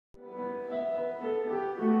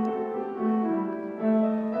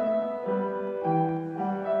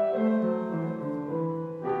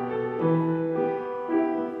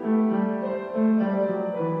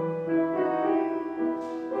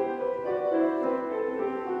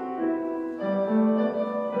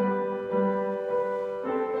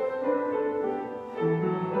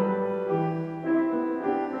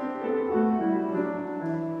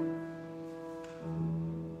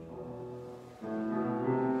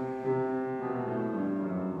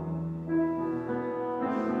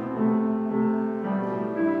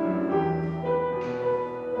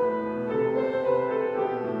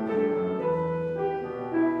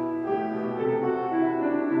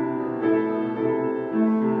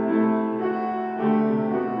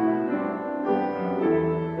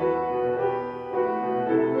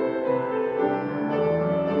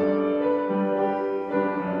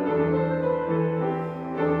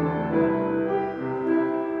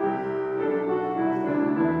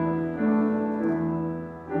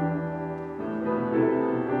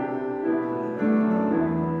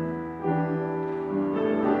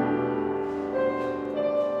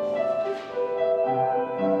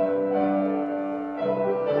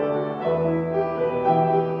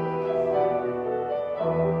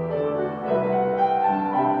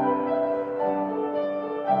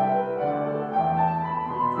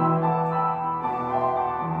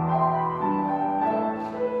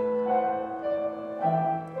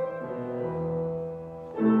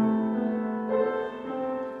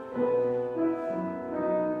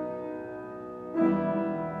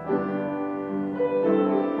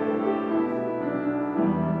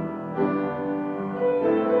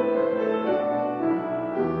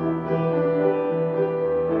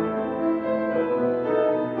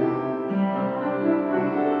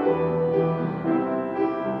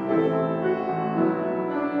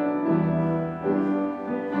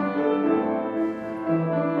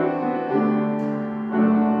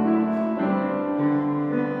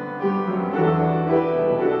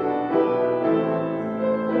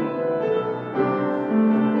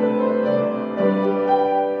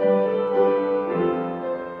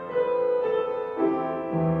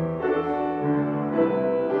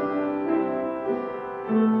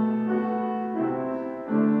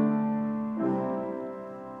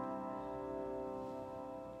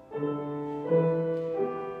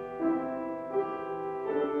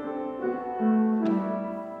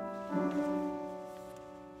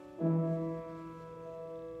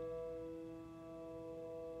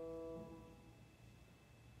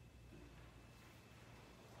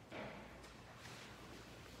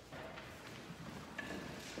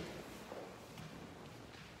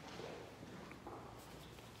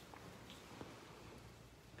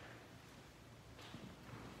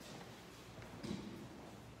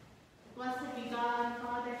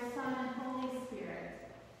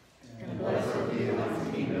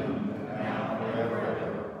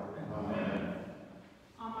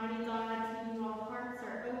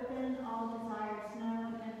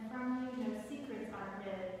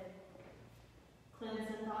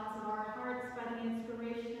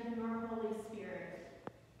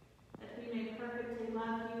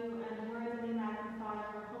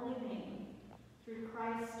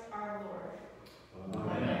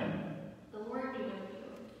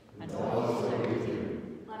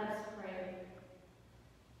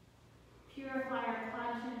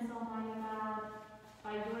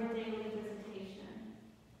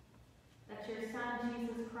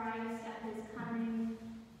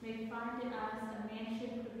us a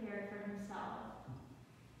mansion prepared for himself,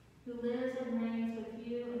 who lives and reigns with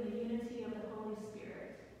you in the unity of the Holy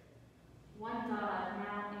Spirit, one God,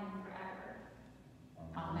 now and forever.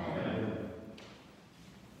 Amen.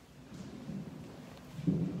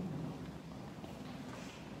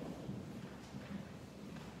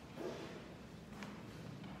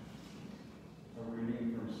 A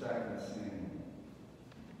reading from 2 Samuel.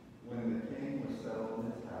 When the king was settled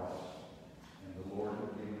in his house, and the Lord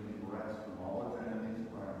had given him rest from all his enemies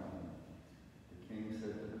around him, the king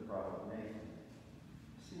said to the prophet Nathan,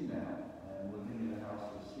 "See now, I am living in a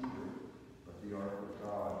house of cedar, but the ark of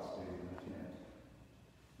God stays in a tent."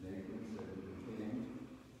 Nathan said to the king,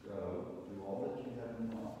 "Go, do all that you have in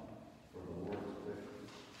mind, for the Lord is with you."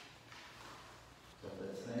 But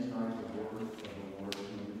that same night the word of the Lord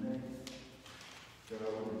came to Nathan. "Go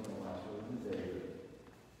and tell my servant David,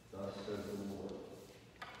 thus says the Lord,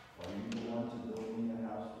 are you the one to build me a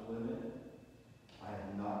house to live in? I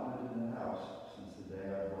have not lived in a house since the day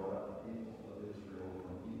I brought up the people of Israel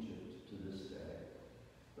from Egypt to this day,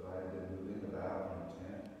 but I have been moving about in a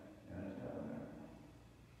tent and a tabernacle.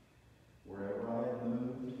 Wherever I have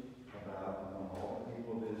moved about among all the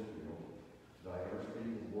people of Israel, did I ever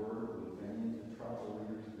speak a word with any of the tribal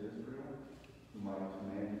leaders of Israel, whom I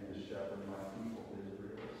commanded to shepherd my people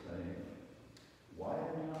Israel, saying, why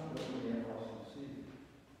have you not built me a house of cedar?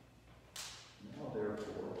 Now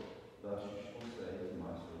therefore, thus you shall say to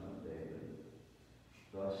my servant David,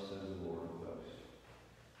 thus says the Lord of hosts,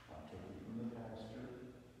 I took you from the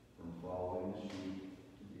pasture, from following the sheep,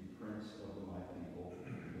 to be prince over my people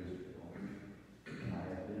Israel. And I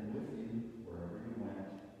have been with you wherever you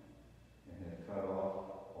went, and have cut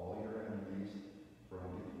off all your enemies from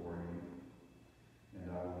before you. And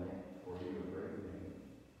I will make for you a great name,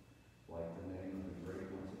 like the name of the great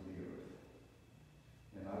ones of the earth.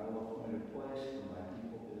 And I will appoint a place for my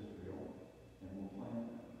people Israel, and will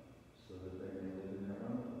plant them, so that they may live in their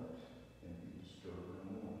own place, and be disturbed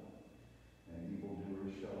no more. And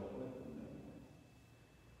evildoers shall afflict them no more.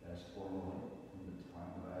 As formerly, from the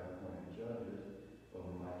time that I appointed judges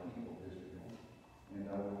over my people Israel, and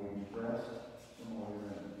I will give you rest from all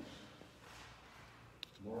your enemies.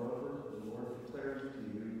 Moreover, the Lord declares to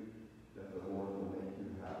you that the Lord will make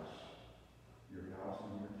you a house. Your house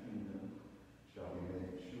and your kingdom shall be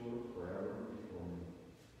made sure forever before me.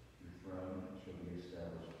 Your throne shall be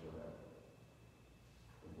established forever.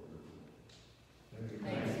 The word of the Lord.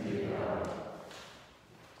 Thanks be to God.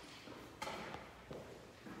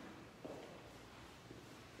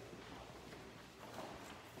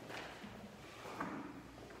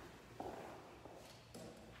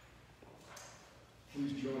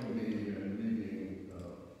 Please join me in reading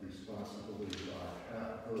responsibly by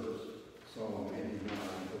half verse, Psalm 89,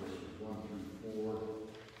 verses 1 through 4,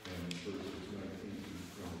 and verses 19 through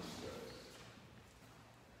 26.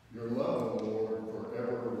 Your love, O Lord,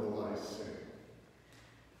 forever will I sing.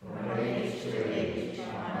 From age to age,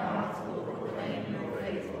 my mouth will proclaim your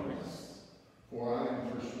faithfulness. For I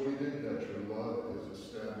am persuaded that your love is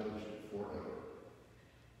established forever.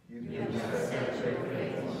 You have set your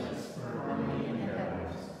faithfulness firmly in the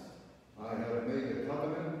heavens. I have made a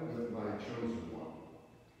covenant with my chosen one.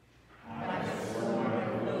 I have sworn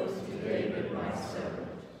an oath to David my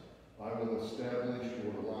servant, I will establish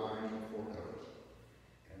your line forever.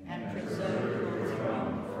 and preserve your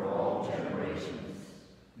throne for all generations.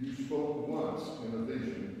 You spoke once in a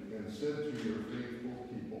vision and said to your faithful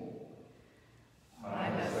people, I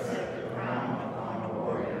have set the crown upon a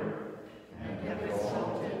warrior, and have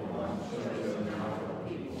exalted one chosen out of the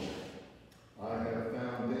people. I have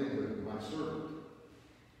found David my servant.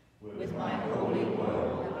 With my holy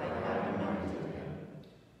oil I have anointed him,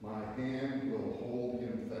 My hand will hold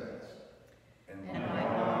him fast. and my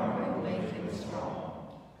arm will make him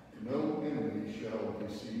strong. No enemy shall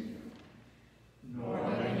deceive him. Nor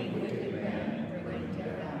any wicked man bring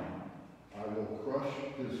him down. I will crush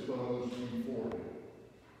his foes before him.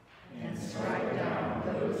 And strike down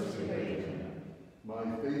those who hate him. My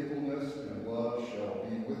faithfulness and love shall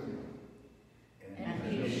be with him. And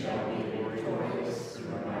he shall be victorious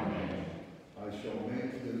through my name. I shall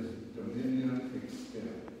make his dominion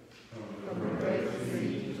extend. From the great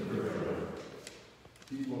sea to the river.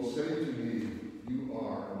 He will say to me, you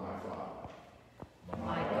are my Father.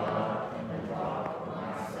 My God and the rock of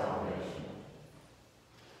my salvation.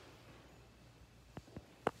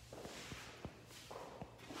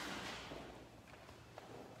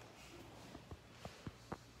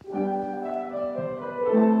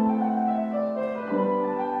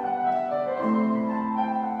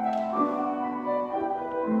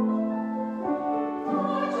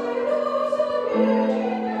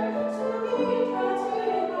 Virgin, to me,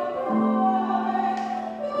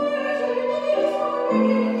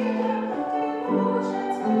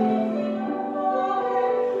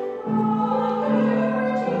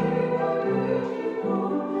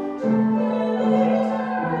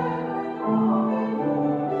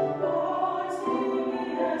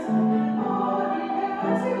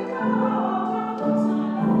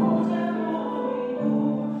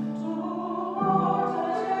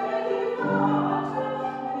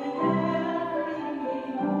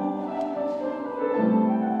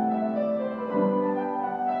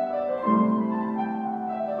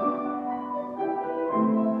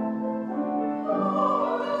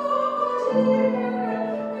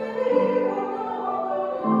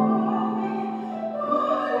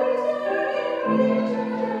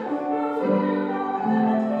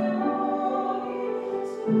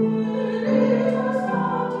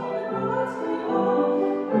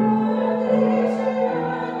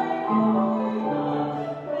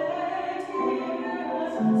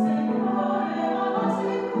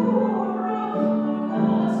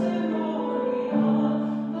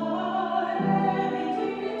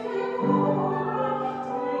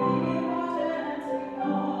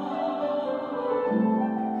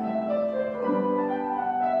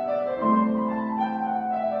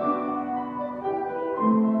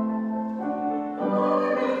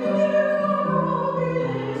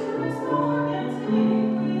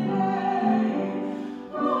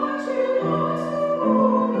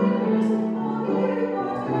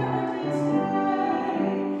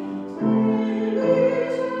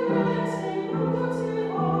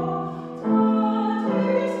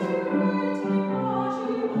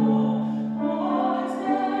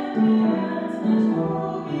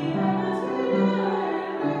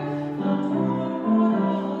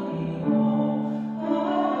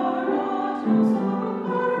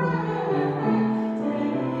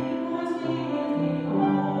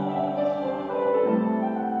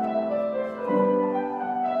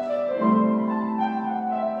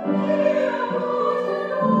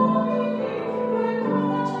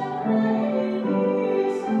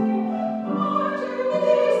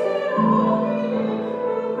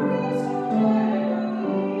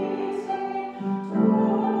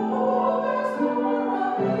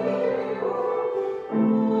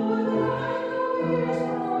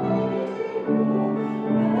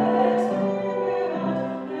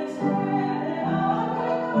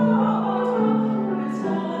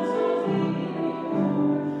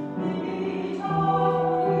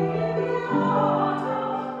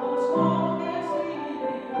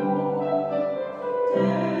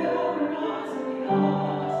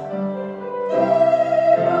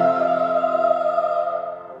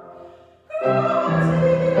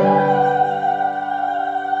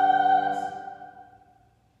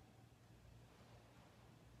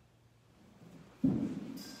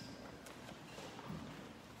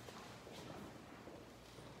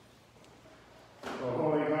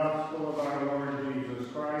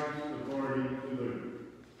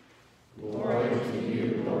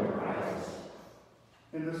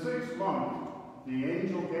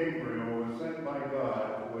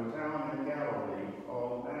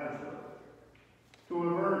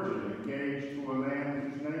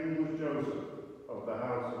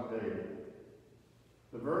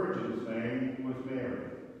 The virgin's name was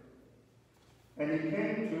Mary. And he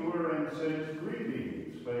came to her and said,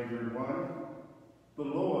 "Greetings, favored one, the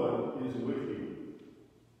Lord is with you."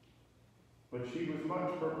 But she was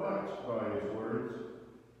much perplexed by his words,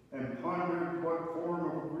 and pondered what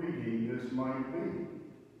form of greeting this might be.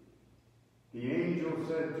 The angel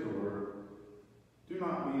said to her, "Do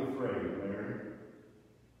not be afraid, Mary,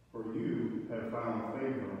 for you have found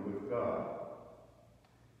favor with God.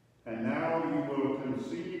 And now you will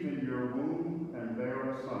conceive in your womb and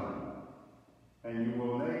bear a son, and you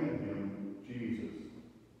will name him Jesus.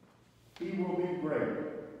 He will be great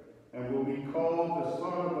and will be called the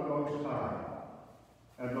Son of the Most High.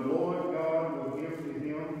 And the Lord God will give to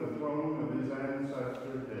him the throne of his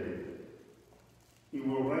ancestor David. He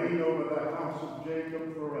will reign over the house of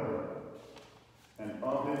Jacob forever, and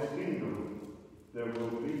of his kingdom there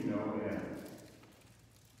will be no end."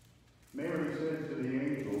 Mary said to the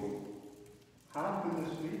angel, "How can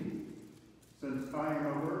this be, since I am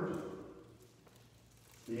a virgin?"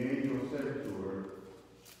 The angel said to her,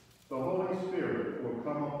 "The Holy Spirit will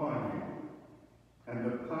come upon you, and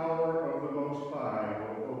the power of the Most High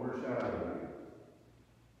will overshadow you.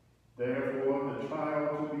 Therefore the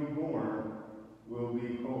child to be born will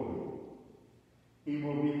be holy. He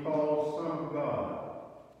will be called Son of God.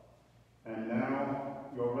 And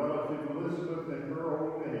now your relative Elizabeth in her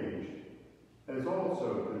old age has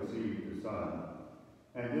also conceived a son,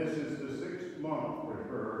 and this is the 6th month for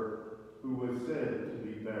her who was said to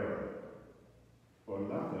be barren.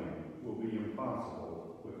 the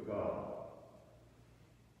impossible with God.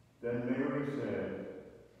 Then Mary said,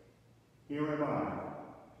 "Here am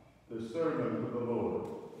I, the servant of the Lord.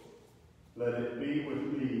 Let it be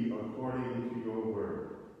with me according to your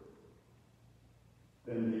word."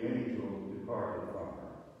 Then the angel departed from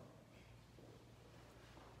her.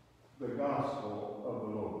 The Gospel of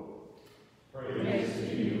the Lord. Praise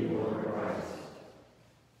to you, Lord Christ.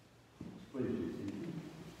 Please be seated.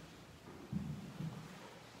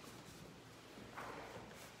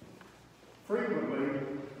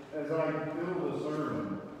 Frequently, as I build a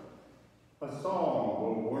sermon, a song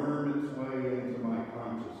will worm its way into my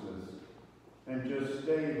consciousness and just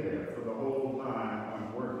stay there for the whole time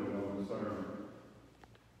I'm working on the sermon.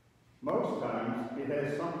 Most times, it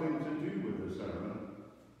has something to do with the sermon,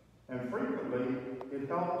 and frequently, it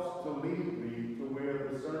helps to lead me to where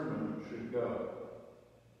the sermon should go.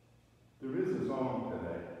 There is a song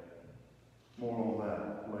today. More on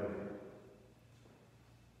that later.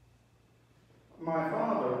 My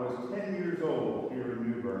father was 10 years old here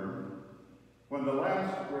in New Bern when the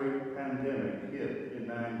last great pandemic hit in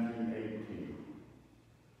 1918.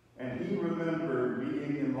 And he remembered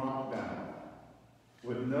being in lockdown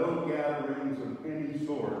with no gatherings of any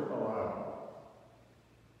sort allowed.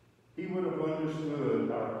 He would have understood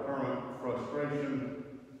our current frustration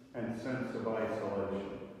and sense of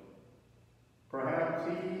isolation. Perhaps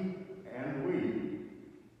he and we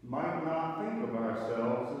might not think of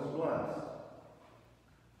ourselves as blessed.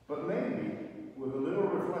 But maybe, with a little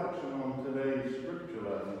reflection on today's scripture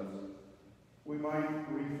lessons, we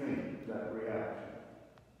might rethink that reaction.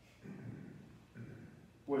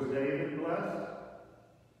 Was David blessed?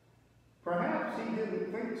 Perhaps he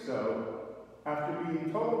didn't think so after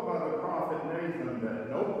being told by the prophet Nathan that,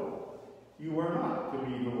 nope, you are not to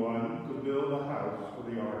be the one to build a house for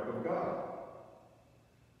the ark of God.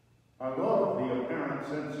 I love the apparent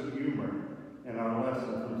sense of humor in our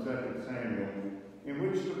lesson from 2 Samuel, in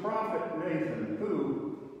which the prophet Nathan,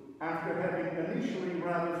 who, after having initially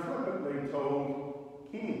rather flippantly told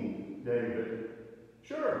King David,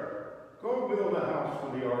 "Sure, go build a house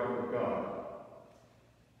for the ark of God,"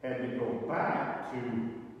 had to go back to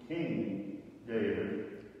King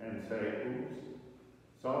David and say, "Oops,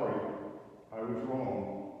 sorry, I was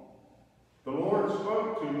wrong. The Lord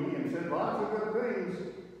spoke to me and said lots of good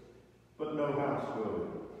things, but no house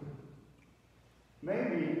building."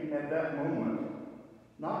 Maybe at that moment,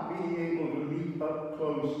 not being able to meet up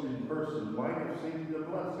close in person might have seemed a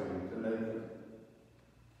blessing to Nathan.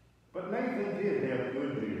 But Nathan did have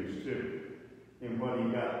good news, too, in what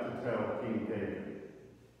he got to tell King David.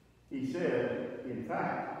 He said, in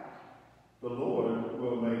fact, the Lord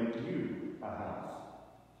will make you a house.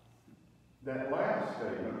 That last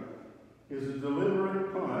statement is a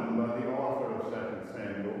deliberate pun by the author of 2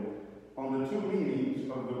 Samuel on the two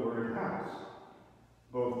meanings of the word house,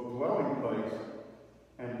 both dwelling place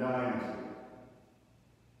and dynasty.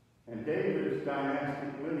 And David's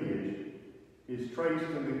dynastic lineage is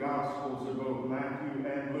traced in the Gospels of both Matthew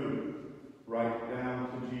and Luke, right down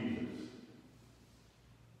to Jesus.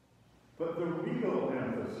 But the real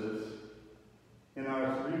emphasis in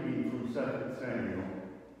our reading from 2 Samuel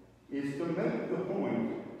is to make the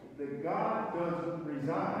point that God doesn't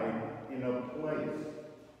reside in a place.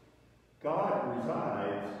 God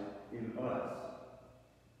resides in us.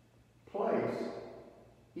 Place,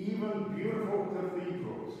 even beautiful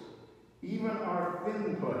cathedrals, even our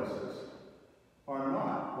thin places, are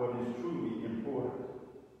not what is truly important.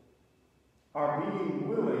 Our being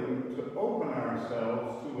willing to open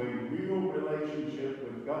ourselves to a real relationship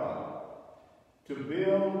with God, to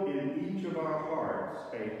build in each of our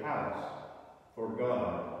hearts a house for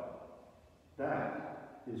God,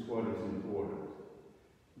 that is what is important.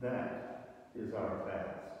 That is our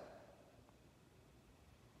task.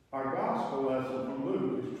 Our gospel lesson from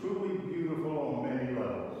Luke is truly beautiful on many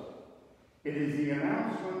levels. It is the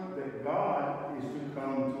announcement that God is to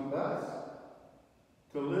come to us,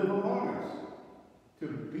 to live among us, to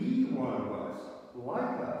be one of us,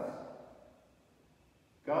 like us.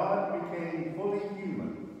 God became fully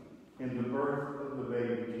human in the birth of the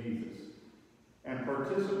baby Jesus and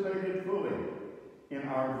participated fully in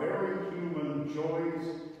our very human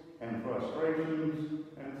joys and frustrations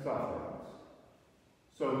and sufferings,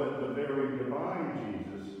 so that the very divine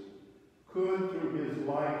Jesus could, through his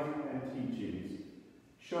life and teachings,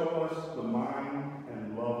 show us the mind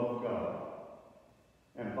and love of God,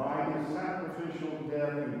 and by his sacrificial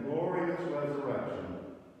death and glorious resurrection,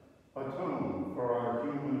 atone for our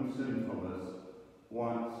human sinfulness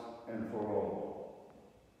once and for all.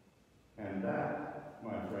 And that,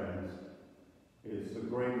 my friends, is the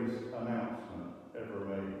greatest announcement ever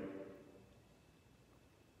made.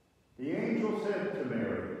 The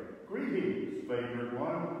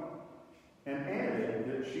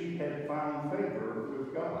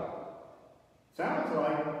with God. Sounds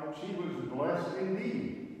like she was blessed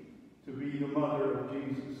indeed to be the mother of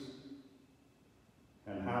Jesus.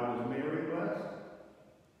 And how was Mary blessed?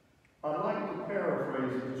 I'd like to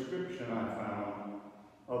paraphrase a description I found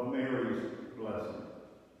of Mary's blessing.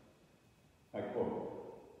 I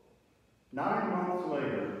quote, "9 months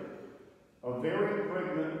later, a very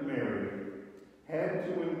pregnant Mary had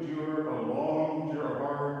to endure a long,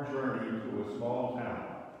 hard journey to a small town.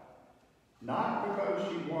 Not because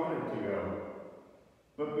she wanted to go,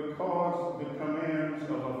 but because the commands of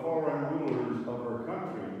the foreign rulers of her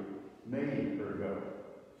country made her go.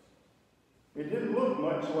 It didn't look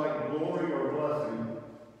much like glory or blessing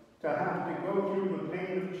to have to go through the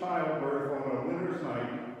pain of childbirth on a winter's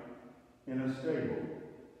night in a stable,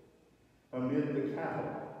 amid the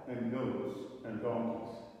cattle and goats and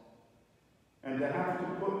donkeys, and to have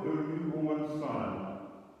to put her newborn son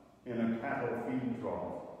in a cattle feed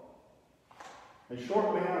trough. And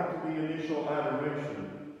shortly after the initial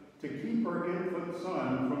adoration, to keep her infant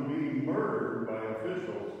son from being murdered by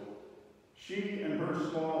officials, she and her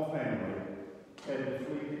small family had to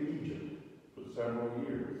flee to Egypt for several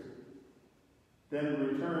years, then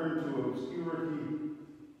return to obscurity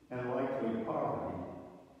and likely poverty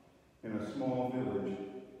in a small village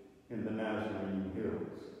in the Nazarene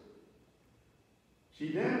hills.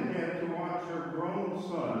 She then had to watch her grown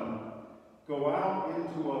son go out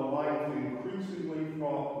into a life increasingly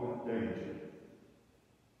fraught with danger.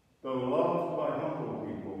 Though loved by humble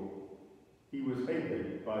people, he was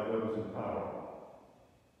hated by those in power,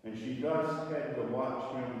 and she thus had to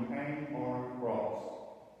watch him hang on a cross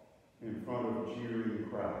in front of jeering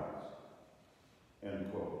crowds."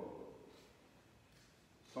 End quote.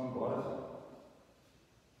 Some blessing.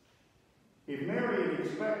 If Mary had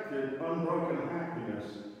expected unbroken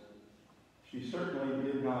happiness, she certainly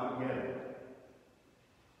did not get it.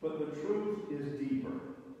 But the truth is deeper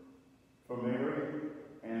for Mary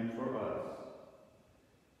and for us.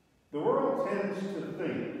 The world tends to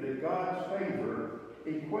think that God's favor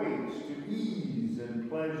equates to ease and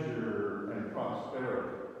pleasure and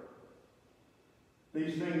prosperity.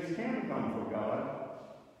 These things can come from God,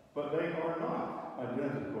 but they are not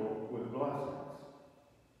identical with blessings.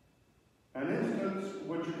 An instance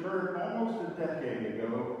which occurred almost a decade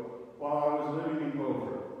ago while I was living in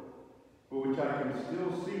Beaufort, but which I can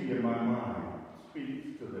still see in my mind,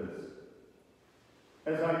 speaks to this.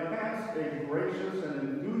 As I passed a gracious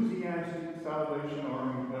and enthusiastic Salvation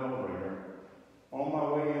Army bell ringer on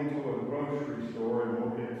my way into a grocery store in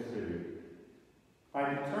Morehead City,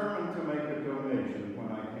 I determined to make a donation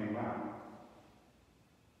when I came out.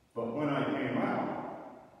 But when I came out,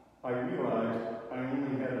 I realized I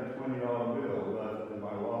only had a $20 bill left in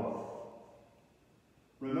my wallet.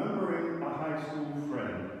 Remembering a high school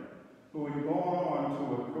friend who had gone on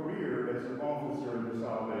to a career as an officer in the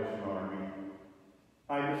Salvation Army,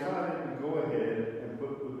 I decided to go ahead and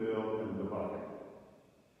put the bill in the bucket.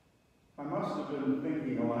 I must have been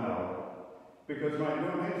thinking aloud, because my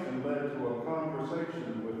donation led to a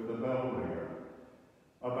conversation with the bell ringer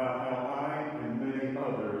about how I and many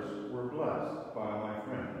others were blessed by my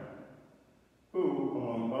friend, who,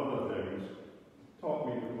 among other things, taught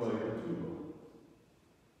me to play the tuba.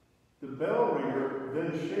 The bell ringer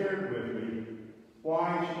then shared with me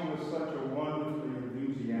why she was such a wonderfully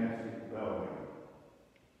enthusiastic bell ringer.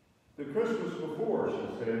 The Christmas before,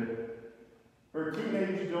 she said, her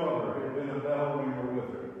teenage daughter had been a bell ringer with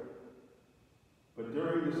her. But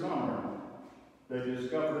during the summer, they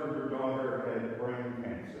discovered her daughter had brain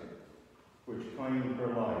cancer, which claimed her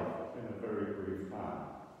life in a very brief time.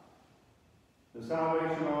 The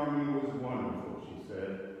Salvation Army was wonderful, she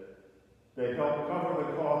said. They helped cover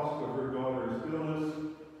the cost of her daughter's illness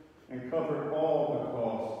and covered all the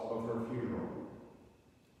costs of her funeral.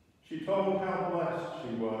 She told how blessed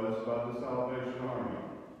she was by the Salvation Army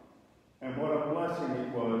and what a blessing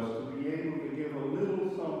it was to be able to give a little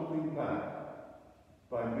something back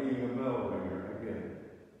by being a bell ringer again.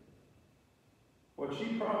 What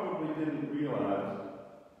she probably didn't realize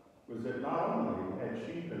was that not only had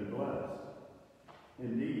she been blessed,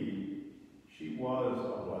 indeed, she was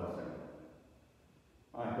a blessing.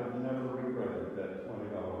 I have never regretted that $20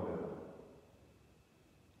 bill.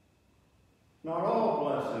 Not all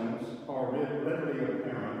blessings are readily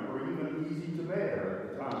apparent or even easy to bear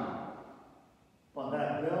at the time. But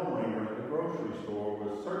that bell ringer at the grocery store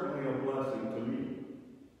was certainly a blessing to me.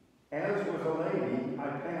 As was a lady I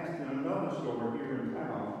passed in another store here in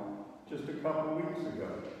town just a couple weeks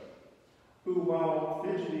ago, who, while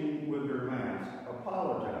fidgeting with her mask,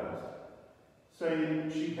 apologized,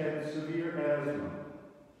 saying she had severe asthma,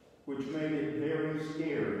 which made it very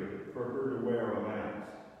scary for her to wear a mask.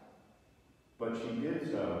 but she did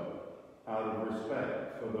so out of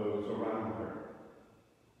respect for those around her.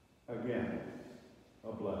 Again,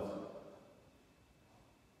 a blessing.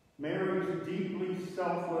 Mary's deeply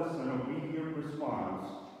selfless and obedient response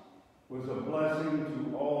was a blessing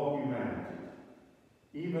to all humanity,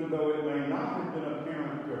 even though it may not have been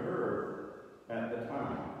apparent to her at the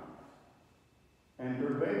time. And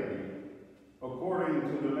her baby, according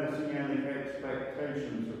to the messianic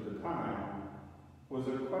expectations of the time, was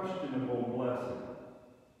a questionable blessing,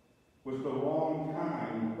 was the wrong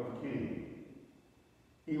kind of king.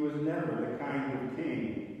 He was never the kind of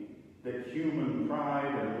king that human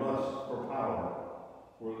pride and lust for power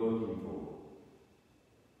were looking for.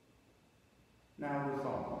 Now the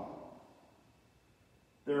song.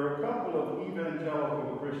 There are a couple of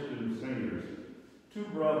evangelical Christian singers, two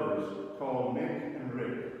brothers called Nick and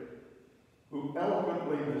Rick, who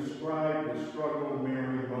eloquently describe the struggle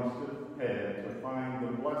Mary must have had to find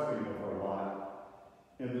the blessing of her life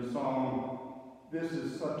in the song, "This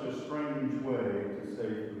is Such a Strange Way to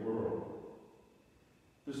Save the World."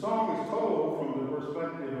 The song is told from the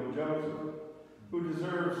perspective of Joseph, who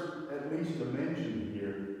deserves at least a mention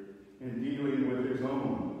here in dealing with his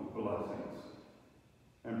own blessings.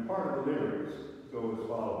 And part of the lyrics go as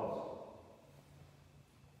follows.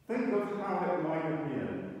 Think of how it might have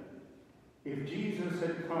been if Jesus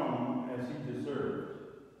had come as he deserved.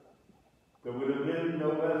 There would have been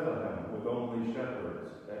no Bethlehem with only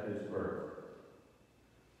shepherds at his birth.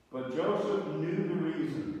 But Joseph knew the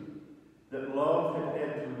reason that love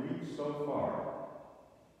had to reach so far.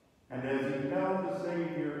 And as he held the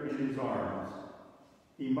Savior in his arms,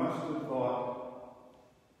 he must have thought,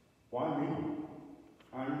 why me?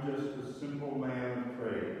 I'm just a simple man of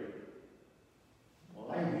trade.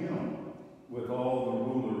 Why him with all the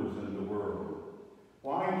rulers in the world?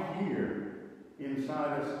 Why here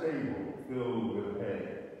inside a stable filled with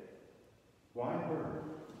hay? Why her?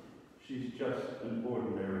 She's just an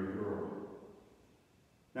ordinary girl.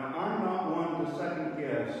 Now, I'm not one to second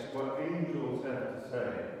guess what angels have to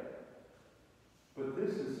say, but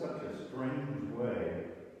this is such a strange way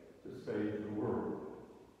to save the world.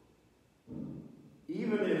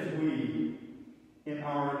 Even as we, in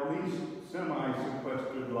our at least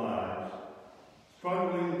semi-sequestered lives,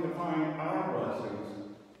 struggling to find our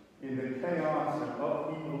blessings in the chaos and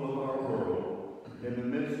upheaval of our world, in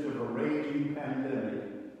the midst of a raging pandemic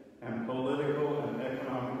and political and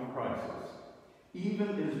economic crisis, even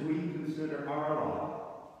as we consider our life,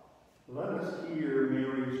 let us hear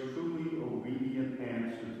Mary's truly obedient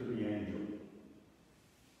answer to the angel.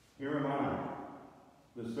 Here am I,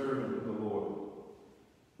 the servant of the Lord.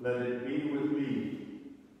 Let it be with me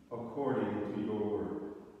according to your word.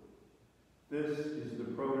 This is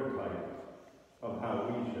the prototype of how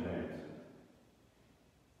we should answer.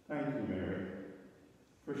 Thank you, Mary,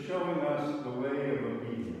 for showing us the way of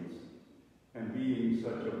obedience and being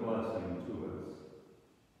such a blessing to us.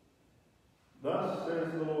 Thus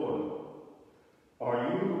says the Lord,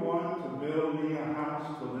 are you the one to build me a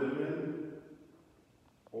house to live in,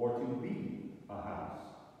 or to be a house?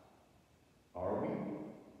 Are we?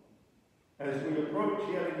 As we approach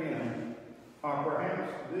yet again our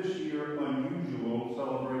perhaps this year unusual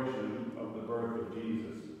celebration of the birth of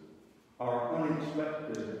Jesus, our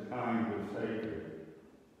unexpected kind of Savior,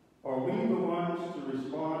 are we the ones to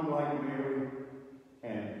respond like Mary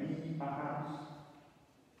and be a house?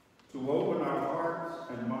 To open our hearts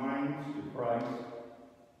and minds to Christ,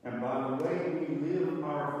 and by the way we live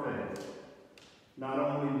our faith, not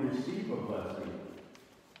only receive a blessing,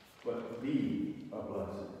 but be a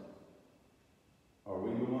blessing. Are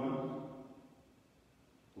we the ones?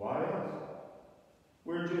 Why us?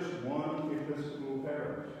 We're just one Episcopal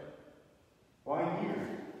parish. Why here?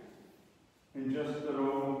 In just an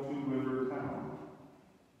old two-river town.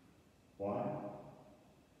 Why?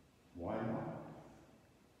 Why not?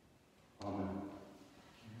 Amen.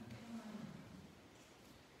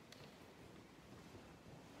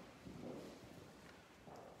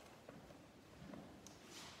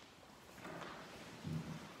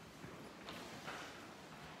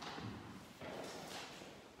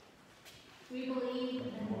 We believe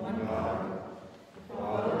in One God,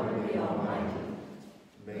 Father the Almighty,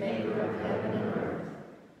 maker of heaven and earth,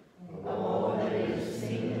 of all that is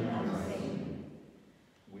seen and unseen.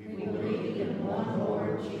 We believe in one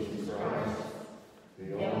Lord Jesus Christ,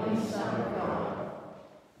 the only Son of God,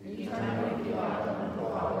 eternally begotten of the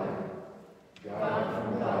Father, God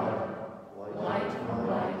from God, light from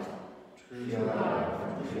light, true God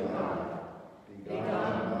from true God,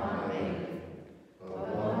 begotten, not made,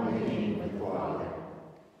 but one being with the Father.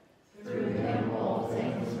 Through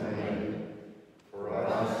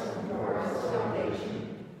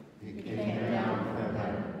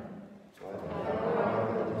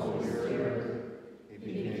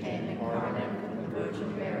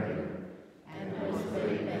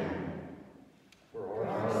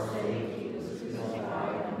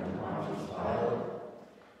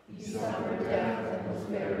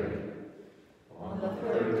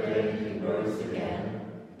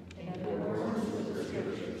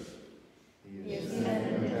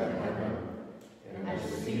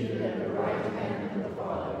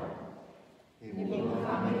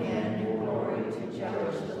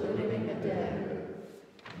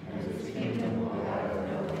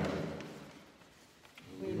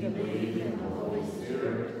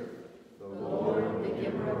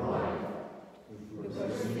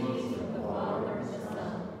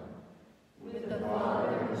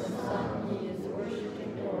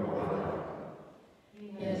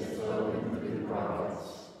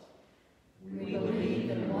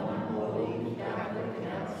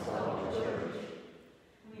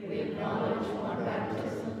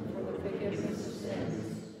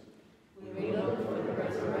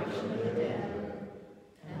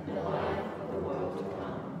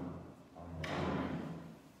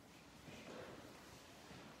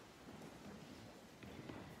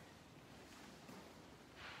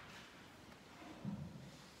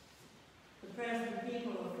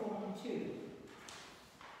 2,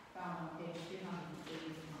 found on page 389.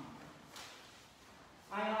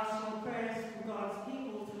 I ask your prayers for God's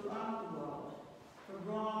people throughout the world, for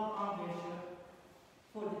Rob, our bishop,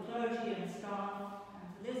 for the clergy and staff, and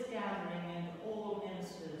for this gathering and all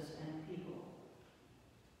ministers and people.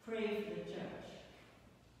 Pray for the church.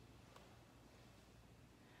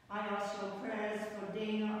 I ask your prayers for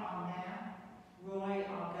Dana, our mayor, Roy,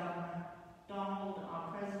 our governor, Donald,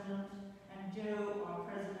 our president, and Joe, our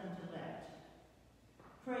president-elect.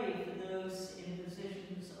 Pray for those in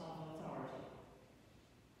positions of authority.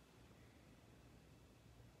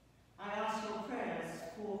 I ask your prayers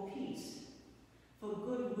for peace, for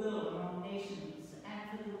goodwill among nations,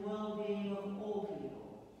 and for the well-being of all people.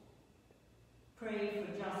 Pray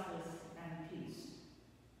for justice and peace.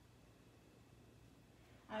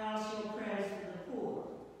 I ask your prayers for the poor,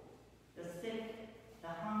 the sick, the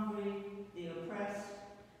hungry, the oppressed,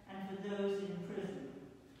 and for those in prison.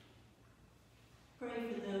 Pray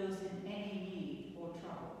for those in any need or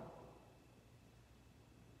trouble.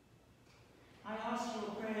 I ask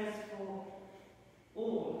your prayers for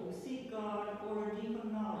all who seek God or a deeper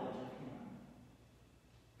knowledge of Him.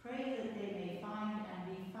 Pray that they may find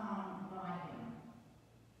and be found by Him.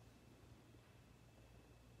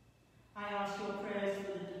 I ask your prayers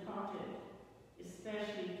for the departed,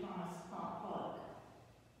 especially Thomas Pollock.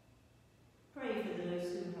 Pray for those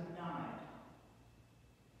who have died.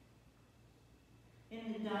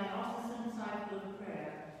 In the diocesan cycle of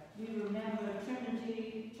prayer, we remember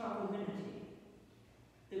Trinity Chocominity.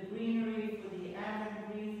 The greenery for the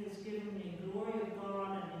Advent wreath is given in glory of God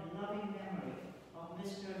and in loving memory of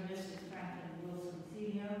Mr. and Mrs. Franklin Wilson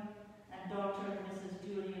Sr. and Dr. and Mrs.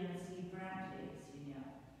 Julian C. Brantley Sr.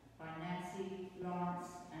 by Nancy, Lawrence,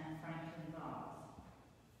 and Franklin Vaz.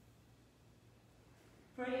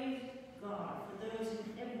 Praise God for those in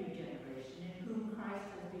every generation in whom Christ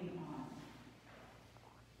has been honored.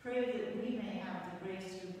 Pray that we may have the grace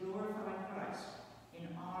to glorify Christ in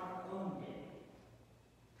our own day.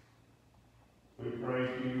 We pray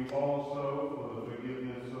to you also for the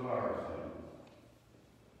forgiveness of our sins.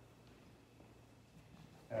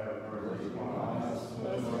 Have mercy upon us,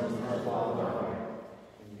 most merciful Father.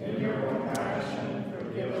 In your compassion,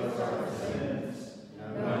 forgive us our sins,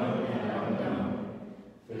 known and unknown,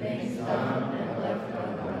 things done and left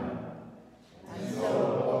undone. And so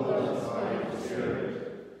hold us by your Spirit,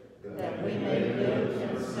 that we may live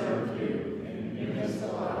and serve you in newness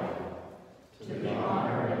of life, to the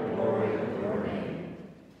honor and glory of your name,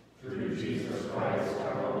 through Jesus Christ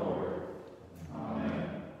our Lord.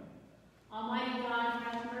 Amen. Almighty God,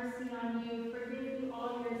 have mercy on you, forgive you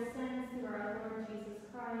all your sins through our Lord Jesus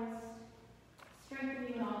Christ, strengthen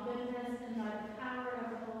you in all goodness, and by the power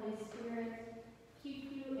of the Holy Spirit,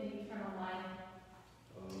 keep you in eternal life.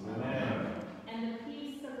 Amen. And the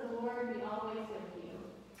peace of the Lord be always with you.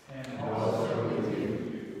 And Also with you.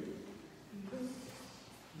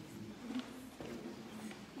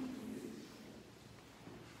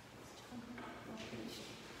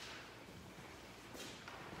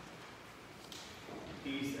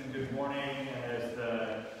 Peace and good morning. As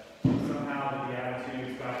somehow the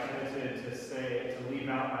Beatitudes got edited to leave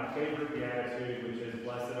out my favorite Beatitude, which is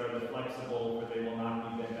 "Blessed are the flexible, for they will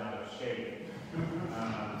not be bent out of shape."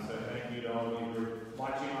 So thank you to all of you who are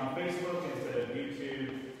watching on Facebook instead of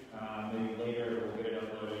YouTube. Maybe later we'll get it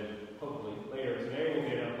uploaded. Hopefully later today we'll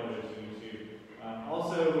get it uploaded to YouTube.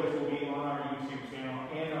 Also, which will be on our YouTube channel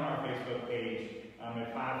and on our Facebook page.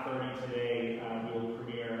 At 5:30 today, we will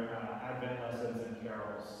premiere Advent lessons and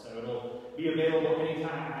carols. So it'll be available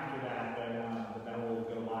anytime after that, but that will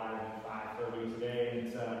go live at 5:30 today.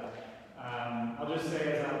 And I'll just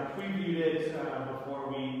say, as I previewed it before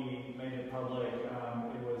we made it public,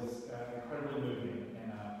 it was incredibly moving,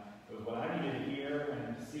 and it was what I needed to hear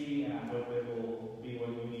and to see, and I hope it will be what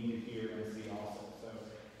you need to hear and see also. So,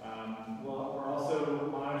 we're also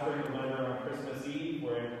monitoring the weather on Christmas Eve,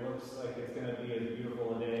 where it looks like it's going to be as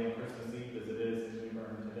beautiful a day on Christmas Eve as it is in New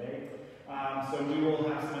Bern today. So we will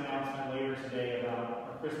have some announcement later today about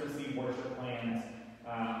our Christmas Eve worship plans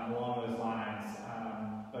along those lines.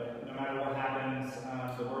 But no matter what happens,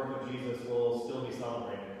 the birth of Jesus will still be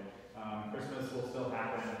celebrated. Christmas will still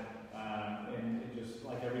happen, and it just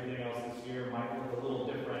like everything else this year might look a little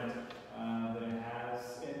different than it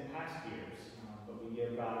has in past years. But we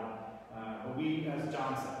give God, as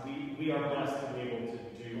John said, we are blessed to be able to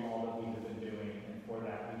do all that we have been doing, and for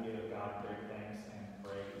that we give God great thanks and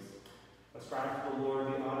praise. Ascribe to the Lord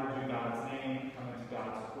the honor due God's name, come into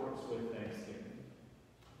God's courts with thanksgiving.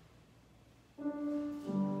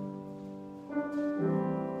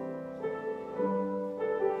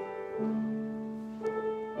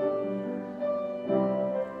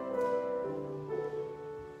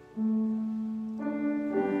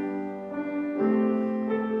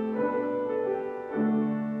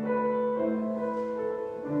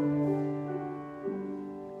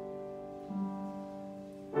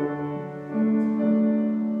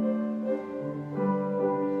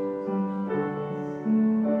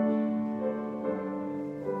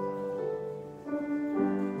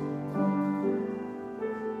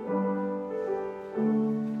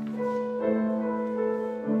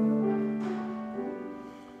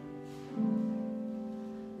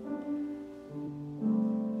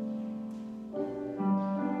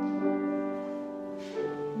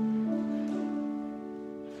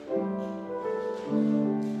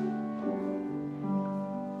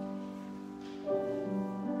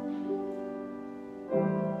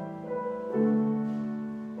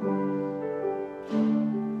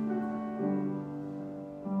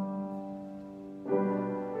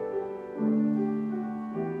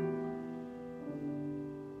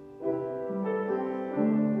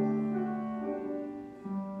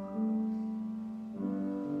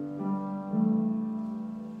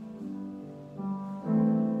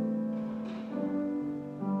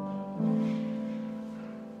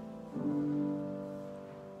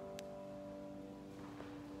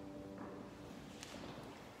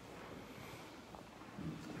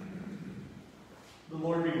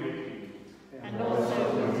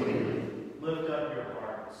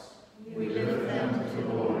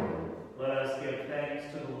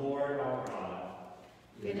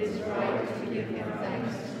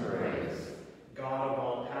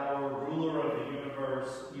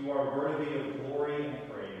 are worthy of glory and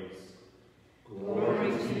praise.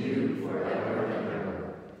 Glory to you forever and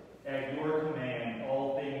ever. At your command,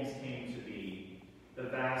 all things came to be. The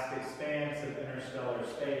vast expanse of interstellar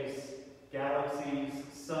space, galaxies,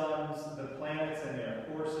 suns, the planets and their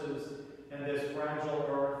courses, and this fragile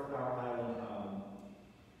earth, our island home.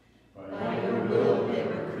 By your will they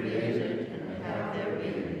were created and have their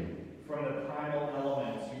being. From the primal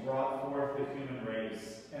elements you brought forth the human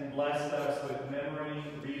race, and blessed us with memory,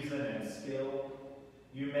 reason, and skill.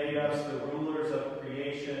 You made us the rulers of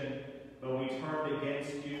creation, but we turned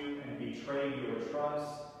against you and betrayed your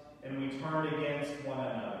trust, and we turned against one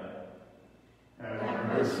another. Have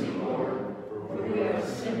mercy, Lord, for we are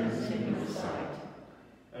sinners in your sight.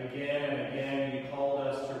 Again and again you called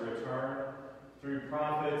us to return. Through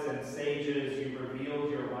prophets and sages you revealed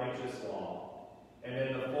your righteous law. And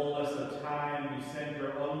in the fullness of time you sent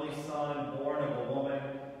your only Son, born of a woman,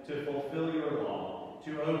 to fulfill your law,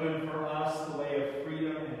 to open for us the way of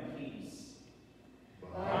freedom and peace.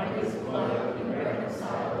 By his blood he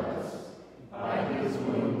reconciled us. By his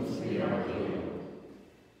wounds we are healed.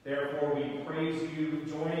 Therefore we praise you,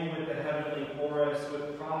 joining with the heavenly chorus,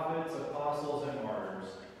 with prophets, apostles, and martyrs,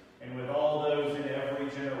 and with all those in every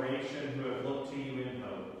generation who have looked to you in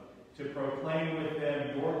hope, to proclaim with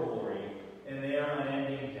them your glory in their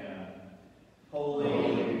unending hymn.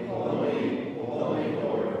 Holy, holy, holy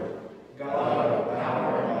Lord, God of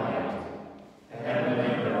power and might, heaven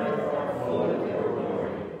and earth are full of your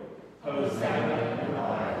glory. Hosanna in the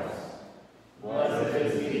highest. Blessed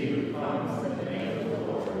is he who comes in the name of the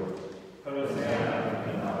Lord. Hosanna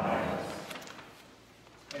in the highest.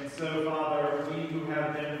 And so, Father, we who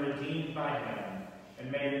have been redeemed by him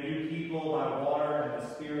and made a new people by water and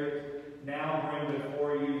the Spirit, now bring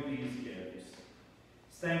before you these gifts.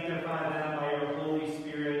 Sanctify them by your Holy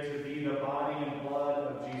Spirit to be the body and blood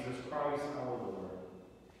of Jesus Christ our Lord.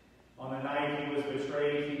 On the night he was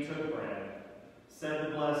betrayed, he took bread, said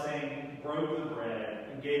the blessing, broke the bread,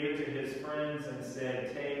 and gave it to his friends and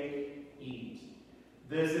said, "Take, eat.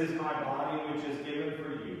 This is my body which is given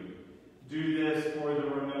for you. Do this for the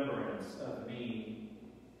remembrance of me."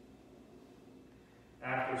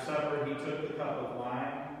 After supper, he took the cup of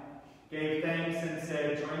wine, gave thanks, and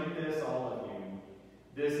said, "Drink this, all of you.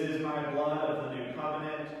 This is my blood of the new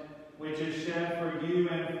covenant, which is shed for you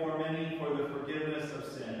and for many for the forgiveness of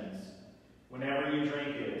sins. Whenever you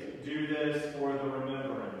drink it, do this for the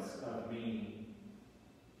remembrance of me."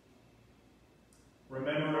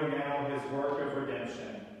 Remembering now his work of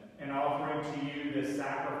redemption, and offering to you this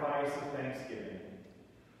sacrifice of thanksgiving,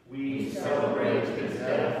 we celebrate his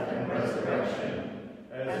death and resurrection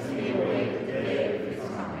as we await the day of his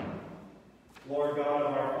coming. Lord God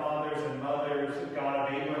of our fathers and mothers, God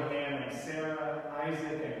of Abraham and Sarah,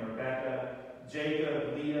 Isaac and Rebekah,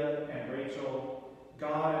 Jacob, Leah and Rachel,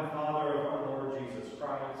 God and Father of our Lord Jesus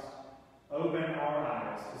Christ, open our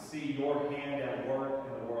eyes to see your hand at work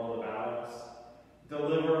in the world about us.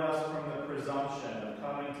 Deliver us from the presumption of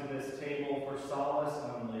coming to this table for solace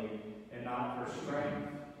only and not for strength,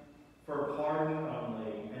 for pardon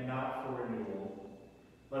only and not for renewal.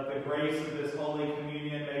 Let the grace of this Holy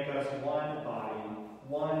Communion make us one body,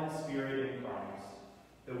 one Spirit in Christ,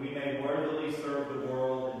 that we may worthily serve the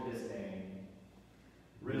world in his name.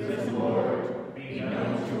 Risen Lord, be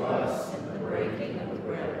known to us in the breaking of the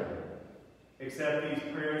bread. Accept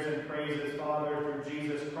these prayers and praises, Father, through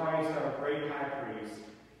Jesus Christ, our great high priest,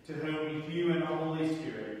 to whom with you and the Holy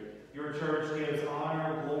Spirit, your church gives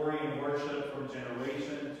honor, glory, and worship from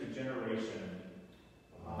generation to generation.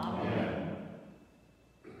 Amen.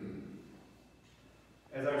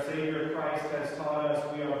 As our Savior Christ has taught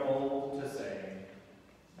us, we are bold to say,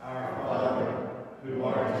 Our Father, who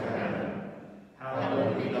art in heaven,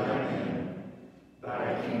 hallowed be thy name.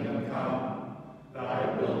 Thy kingdom come,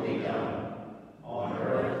 thy will be done, on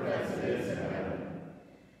earth as it is in heaven.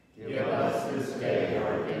 Give us this day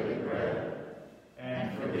our daily bread,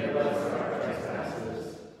 and forgive us our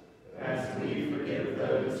trespasses, as we forgive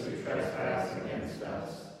those who trespass against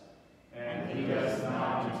us. And lead us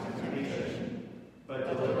not into temptation, but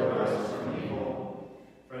deliver us from evil.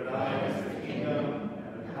 For thine is the kingdom,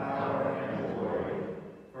 and the power, and the glory,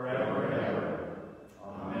 forever and ever.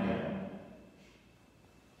 Amen.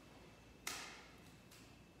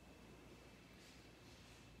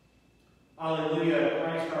 Alleluia,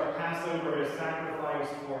 Christ our Passover is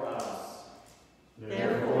sacrificed for us.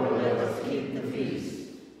 Therefore let us keep the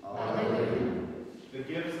feast. Alleluia. The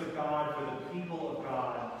gifts of God for the people of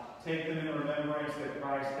God, take them in remembrance that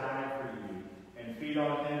Christ died for you, and feed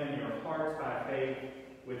on them in your hearts by faith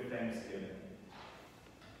with thanksgiving.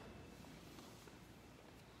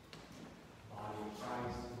 Body of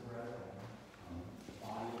Christ is brethren.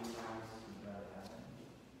 Body of Christ.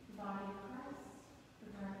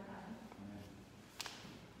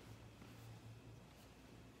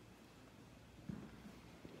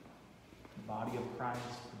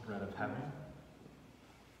 Christ, the bread of heaven.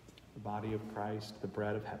 The body of Christ, the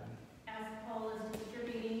bread of heaven. As Paul is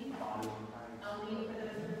distributing, I'll lead for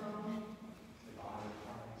those at home.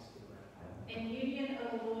 In union,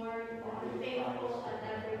 O Lord, with the faithful at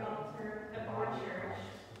every altar of your church,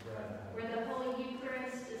 where the Holy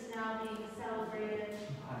Eucharist is now being celebrated,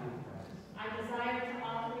 I desire to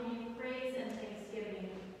offer you praise and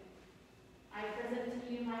thanksgiving. I present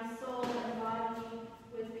to you my soul and body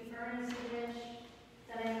with the earnest wish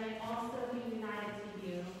that I may also be united to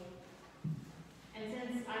you. And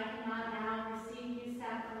since I cannot now receive you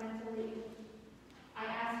sacramentally, I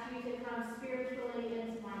ask you to come spiritually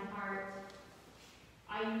into my heart.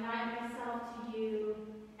 I unite myself to you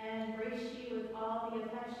and embrace you with all the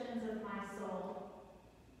affections of my soul.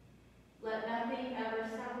 Let nothing ever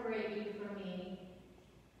separate you from me.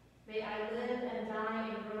 May I live and die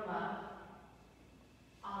in your love.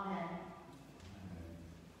 Amen.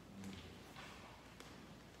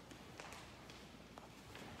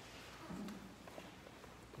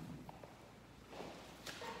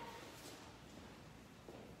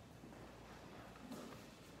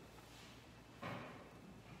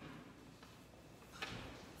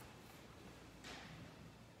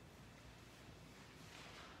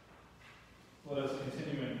 Let us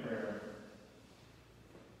continue in prayer.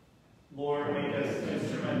 Lord, make us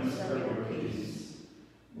instruments of your peace.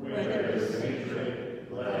 Where there is hatred,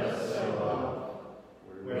 let us sow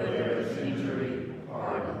love. Where there is injury,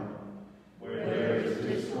 pardon. Where there is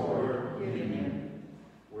discord, union.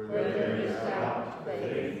 Where there is doubt,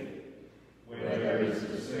 faith. Where there is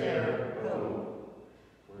despair, hope.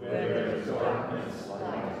 Where there is darkness,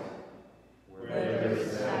 light. Where there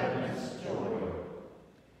is sadness, joy.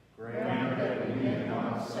 Grant that we may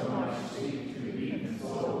not so much seek to be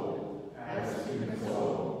consoled as to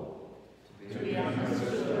console, to be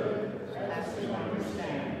understood as to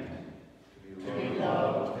understand, to be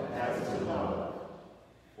loved as to love.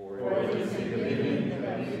 For it is in giving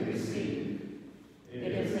that we receive, it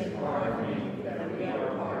is in pardoning that we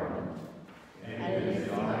are pardoned, and it is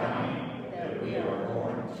in dying that we are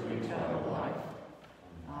born to eternal life.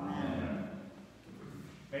 Amen.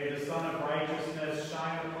 May the Sun of Righteousness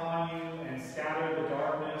shine upon you and scatter the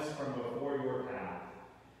darkness from before your path.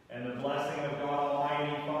 And the blessing of God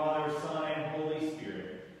Almighty, Father, Son, and Holy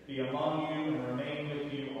Spirit be among you and remain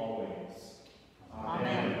with you always.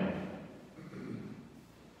 Amen.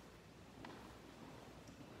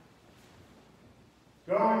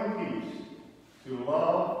 Go in peace to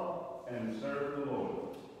love and serve the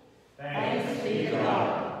Lord. Thanks be to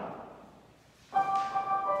God.